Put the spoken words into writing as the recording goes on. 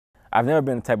I've never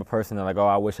been the type of person that like, oh,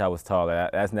 I wish I was taller.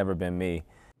 That's never been me.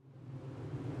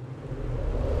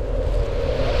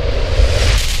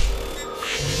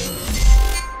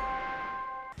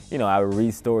 You know, I would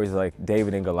read stories like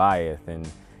David and Goliath and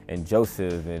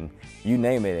Joseph and you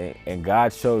name it, and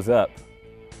God shows up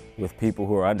with people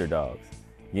who are underdogs.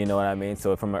 You know what I mean?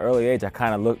 So from an early age, I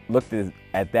kind of looked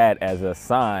at that as a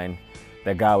sign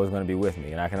that God was going to be with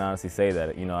me. And I can honestly say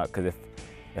that, you know, because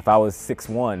if I was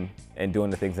 6'1" and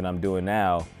doing the things that I'm doing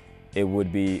now, it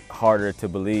would be harder to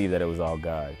believe that it was all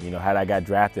God. You know, had I got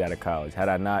drafted out of college, had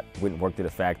I not went and worked at a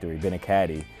factory, been a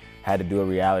caddy, had to do a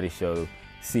reality show,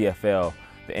 CFL,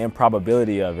 the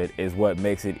improbability of it is what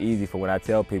makes it easy for when I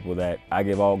tell people that I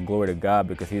give all glory to God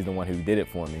because He's the one who did it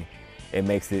for me. It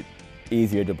makes it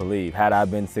easier to believe. Had I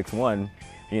been 6'1",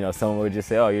 you know, someone would just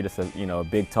say, oh, you're just a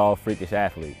big, tall, freakish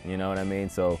athlete. You know what I mean?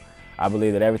 So I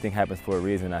believe that everything happens for a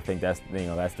reason. I think that's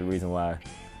the reason why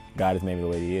God has made me the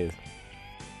way He is.